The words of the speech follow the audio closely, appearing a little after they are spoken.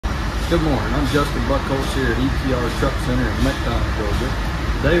Good morning, I'm Justin Buckholz here at ETR Truck Center in Macon, Georgia.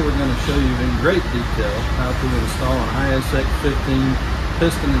 Today we're going to show you in great detail how to install an ISX15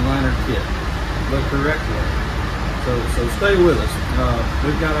 piston and liner kit the correct way. So stay with us.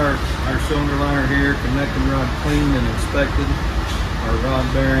 We've got our cylinder liner here, connecting rod cleaned and inspected, our rod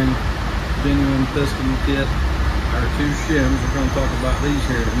bearing, genuine piston kit, our two shims. We're going to talk about these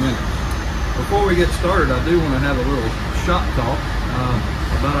here in a minute. Before we get started, I do want to have a little shop talk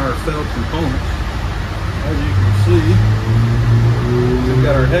about our felt components. As you can see, we've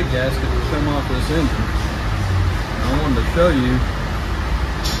got our head gasket that come off this engine. And I wanted to show you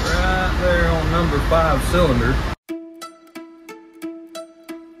right there on number 5 cylinder.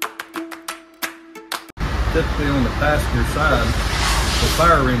 Typically on the passenger side, the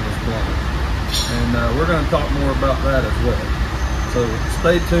fire ring is blown. And we're going to talk more about that as well. So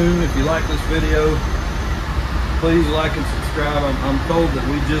stay tuned. If you like this video, please like and subscribe. I'm told that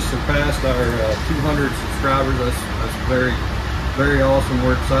we just surpassed our 200 subscribers. That's very, very awesome.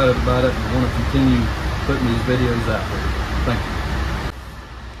 We're excited about it and want to continue putting these videos out there. Thank you.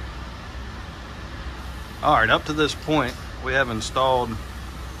 All right, up to this point, we have installed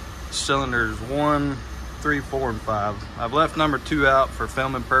cylinders 1, 3, 4, and 5. I've left number 2 out for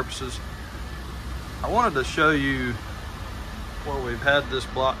filming purposes. I wanted to show you where we've had this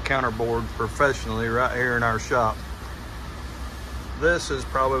block counterbored professionally right here in our shop. This is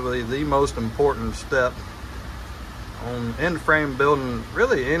probably the most important step on end frame building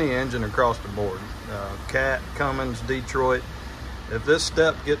really any engine across the board. Cat, Cummins, Detroit. If this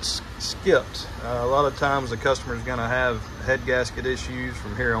step gets skipped, a lot of times the customer is going to have head gasket issues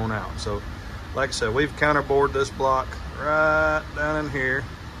from here on out. So like I said, we've counterbored this block right down in here.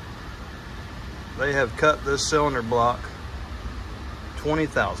 They have cut this cylinder block 20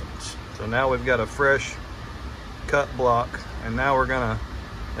 thousandths. So now we've got a fresh cut block, and now we're gonna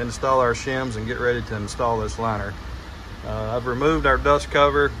install our shims and get ready to install this liner. I've removed our dust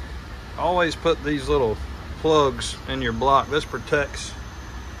cover. Always put these little plugs in your block. This protects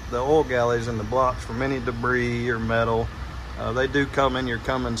the oil galleys in the blocks from any debris or metal. They do come in your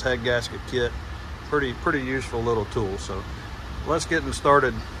Cummins head gasket kit. Pretty useful little tool. So let's get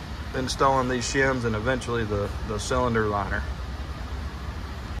started installing these shims and eventually the cylinder liner.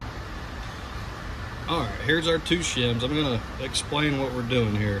 All right, here's our 2 shims. I'm gonna explain what we're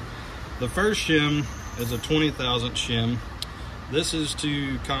doing here. The first shim is a 20 thousandth shim. This is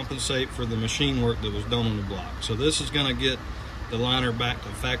to compensate for the machine work that was done on the block. So this is gonna get the liner back to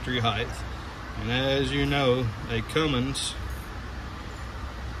factory height. And as you know, a Cummins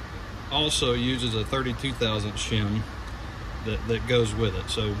also uses a 32 thousandth shim that goes with it.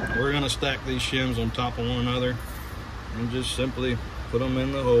 So we're gonna stack these shims on top of one another and just simply put them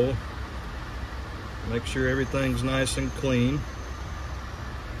in the hole. Make sure everything's nice and clean.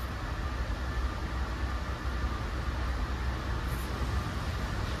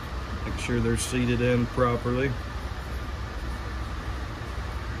 Make sure they're seated in properly.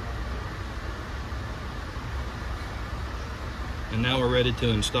 And now we're ready to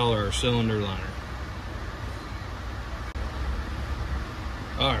install our cylinder liner.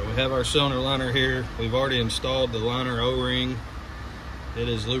 All right, we have our cylinder liner here. We've already installed the liner O-ring. It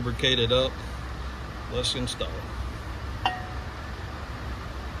is lubricated up. Let's install it.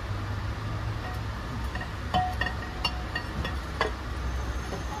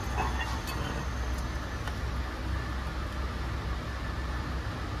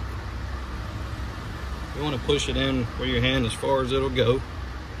 You want to push it in with your hand as far as it'll go.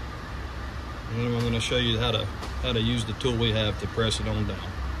 And then I'm going to show you how to use the tool we have to press it on down.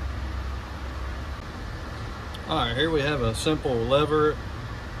 All right, here we have a simple lever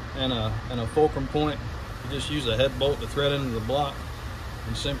and a fulcrum point. You just use a head bolt to thread into the block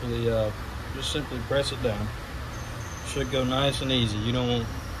and simply press it down. Should go nice and easy. You don't want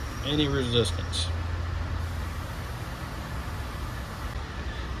any resistance.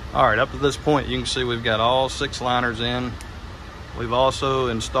 All right, up to this point you can see we've got all 6 liners in. We've also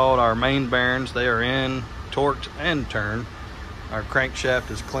installed our main bearings. They are in, torqued and turned. Our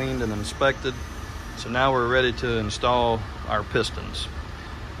crankshaft is cleaned and inspected. So now we're ready to install our pistons.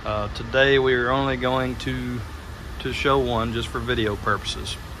 Today we are only going to show one just for video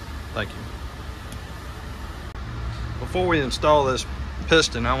purposes. Thank you. Before we install this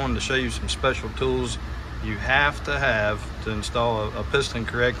piston, I wanted to show you some special tools you have to install a piston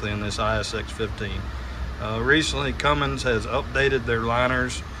correctly in this ISX15. Recently Cummins has updated their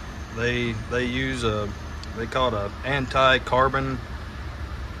liners. They use they call it a anti-carbon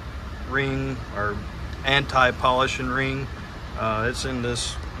ring or anti-polishing ring. It's in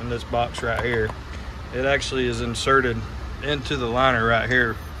this box right here. It actually is inserted into the liner right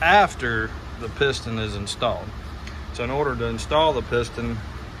here after the piston is installed. So in order to install the piston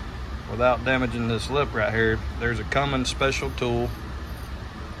without damaging this lip right here, there's a Cummins special tool.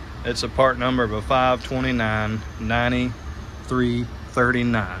 It's a part number of a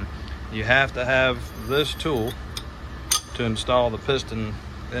 529-9339. You have to have this tool to install the piston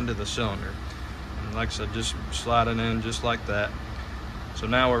into the cylinder. And like I said, just slide it in just like that. So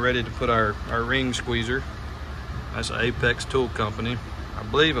now we're ready to put our ring squeezer. That's an Apex Tool Company. I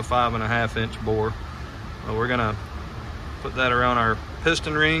believe a 5.5-inch bore. We're gonna put that around our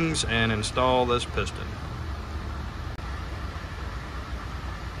piston rings and install this piston.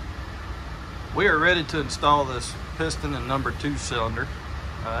 We are ready to install this piston in number 2 cylinder.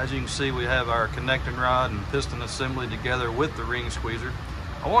 As you can see, we have our connecting rod and piston assembly together with the ring squeezer.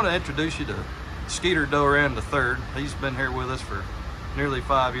 I want to introduce you to Skeeter Doran III. He's been here with us for nearly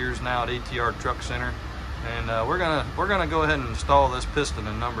 5 years now at ETR Truck Center, and we're gonna go ahead and install this piston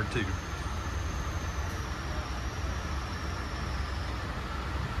in number 2.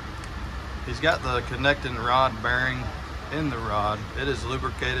 He's got the connecting rod bearing in the rod. It is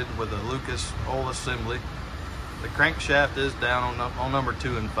lubricated with a Lucas oil assembly. The crankshaft is down on number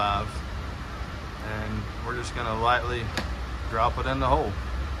 2 and 5, and we're just going to lightly drop it in the hole.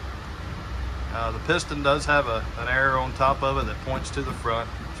 The piston does have an arrow on top of it that points to the front.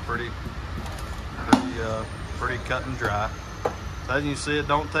 It's pretty cut and dry. So as you see, it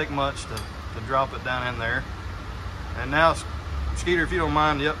don't take much to drop it down in there. And now, Skeeter, if you don't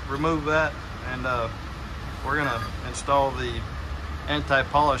mind, yep, remove that, and we're going to install the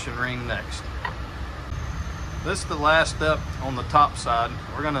anti-polishing ring next. This is the last step on the top side.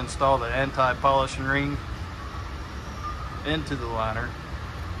 We're going to install the anti-polishing ring into the liner,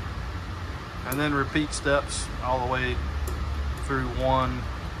 and then repeat steps all the way through 1,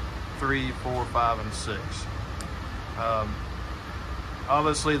 3, 4, 5, and 6.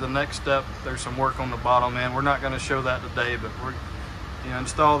 Obviously, the next step, there's some work on the bottom end. We're not going to show that today, but we're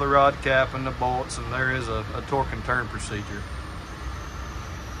install the rod cap and the bolts, and there is a torque and turn procedure.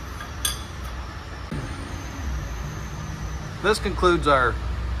 This concludes our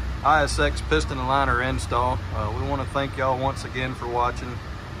ISX piston and liner install. We want to thank y'all once again for watching.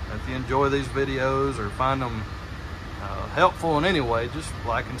 If you enjoy these videos or find them helpful in any way, just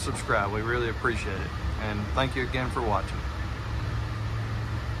like and subscribe. We really appreciate it. And thank you again for watching.